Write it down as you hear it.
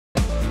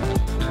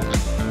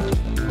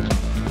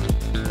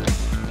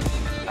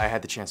I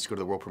had the chance to go to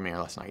the world premiere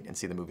last night and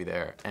see the movie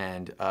there,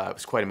 and it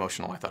was quite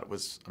emotional. I thought it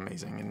was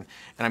amazing, and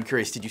I'm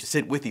curious, did you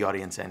sit with the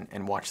audience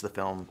and watch the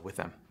film with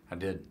them? I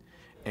did.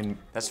 And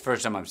that's the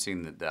first time I've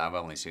seen it. I've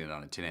only seen it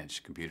on a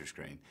 10-inch computer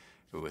screen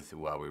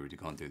while we were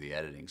going through the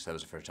editing, so that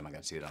was the first time I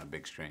got to see it on a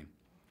big screen,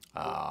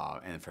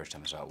 and the first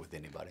time I saw it with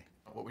anybody.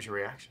 What was your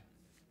reaction?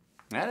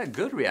 I had a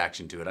good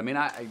reaction to it. I mean,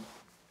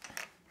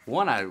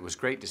 it was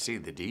great to see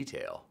the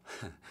detail,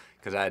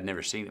 because I had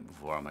never seen it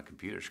before on my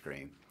computer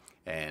screen,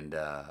 and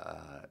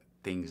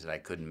things that I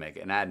couldn't make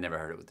it, and I had never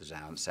heard it with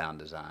the sound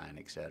design,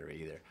 et cetera,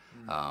 either.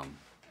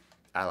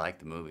 I like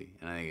the movie,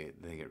 and I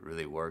think it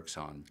really works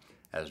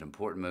as an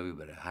important movie,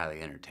 but a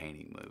highly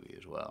entertaining movie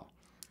as well.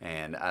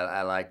 And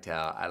I liked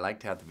how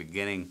at the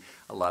beginning,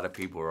 a lot of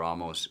people were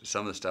almost,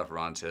 some of the stuff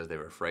Ron says, they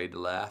were afraid to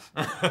laugh,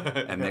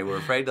 and they were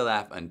afraid to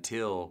laugh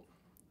until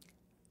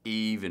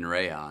Eve and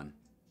Rayon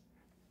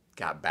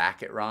got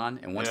back at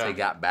Ron, and once they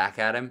got back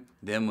at him,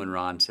 then when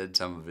Ron said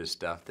some of his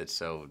stuff that's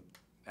so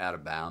out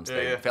of bounds,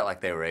 they felt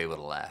like they were able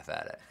to laugh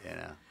at it, you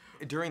know.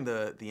 During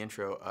the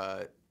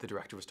intro, the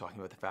director was talking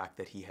about the fact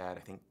that he had,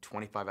 I think,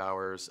 25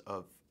 hours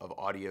of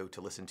audio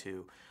to listen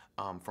to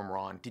from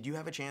Ron. Did you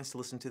have a chance to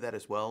listen to that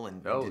as well?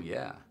 And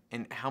yeah.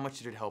 And how much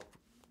did it help,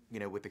 you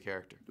know, with the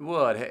character?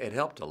 Well, it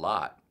helped a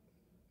lot.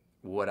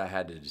 What I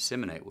had to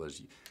disseminate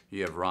was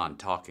you have Ron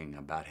talking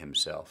about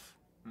himself,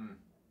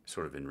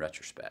 sort of in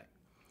retrospect.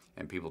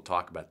 And people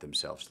talk about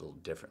themselves a little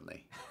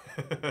differently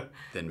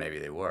than maybe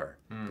they were.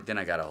 But then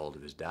I got a hold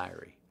of his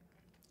diary.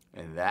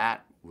 And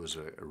that was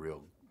a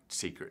real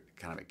secret,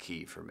 kind of a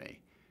key for me,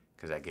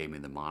 because that gave me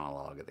the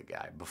monologue of the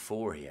guy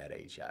before he had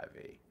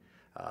HIV,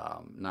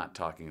 not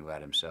talking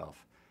about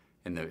himself.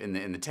 In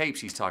the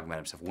tapes, he's talking about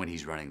himself when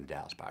he's running the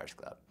Dallas Buyers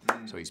Club.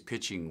 So he's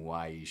pitching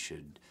why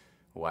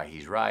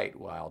he's right,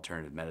 why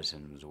alternative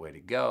medicine was the way to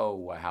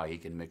go, how he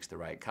can mix the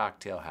right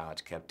cocktail, how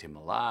it's kept him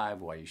alive,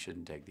 why you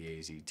shouldn't take the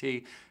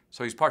AZT.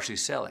 So he's partially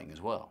selling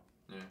as well.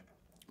 Yeah.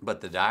 But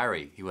the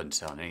diary, he wasn't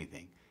selling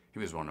anything. He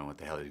was wondering what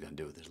the hell he was going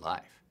to do with his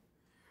life.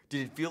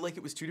 Did it feel like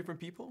it was two different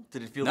people?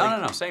 Did it feel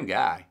No, same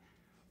guy.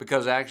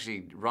 Because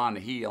actually, Ron,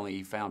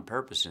 he found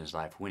purpose in his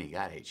life when he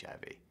got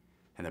HIV.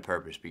 And the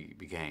purpose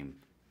became,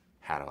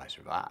 how do I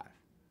survive?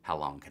 How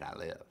long can I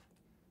live?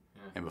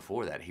 Yeah. And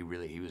before that, he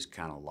was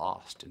kind of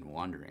lost and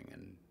wandering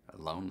and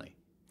lonely.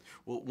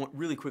 Well,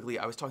 really quickly,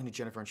 I was talking to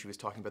Jennifer, and she was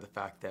talking about the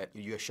fact that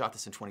you guys shot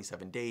this in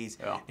 27 days,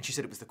 and she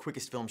said it was the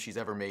quickest film she's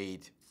ever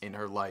made in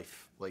her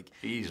life. Like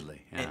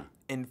easily, yeah.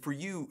 And for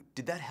you,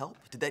 did that help?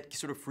 Did that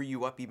sort of free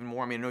you up even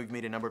more? I mean, I know you've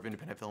made a number of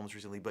independent films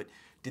recently, but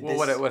did this...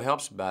 Well, what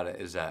helps about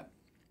it is that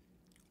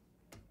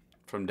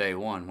from day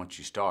one, once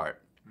you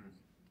start,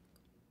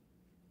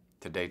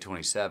 to day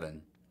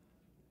 27,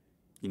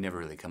 you never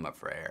really come up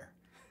for air.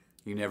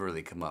 You never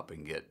really come up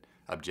and get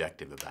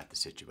objective about the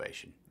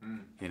situation.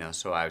 You know,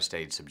 so I've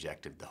stayed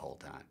subjective the whole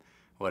time.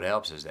 What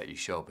helps is that you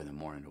show up in the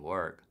morning to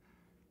work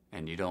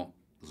and you don't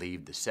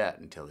leave the set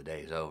until the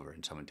day is over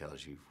and someone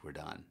tells you we're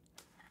done.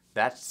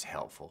 That's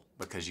helpful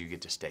because you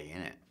get to stay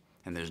in it.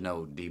 And there's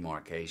no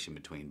demarcation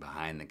between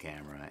behind the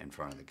camera and in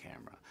front of the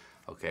camera.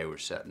 Okay, we're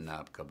setting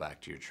up, go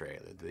back to your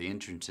trailer. The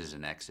entrances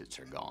and exits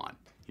are gone.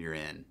 You're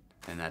in,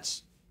 and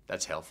that's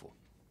helpful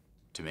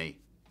to me.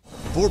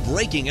 For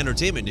breaking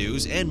entertainment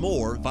news and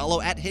more,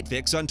 follow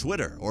 @HitFix on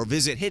Twitter or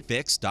visit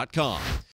hitfix.com.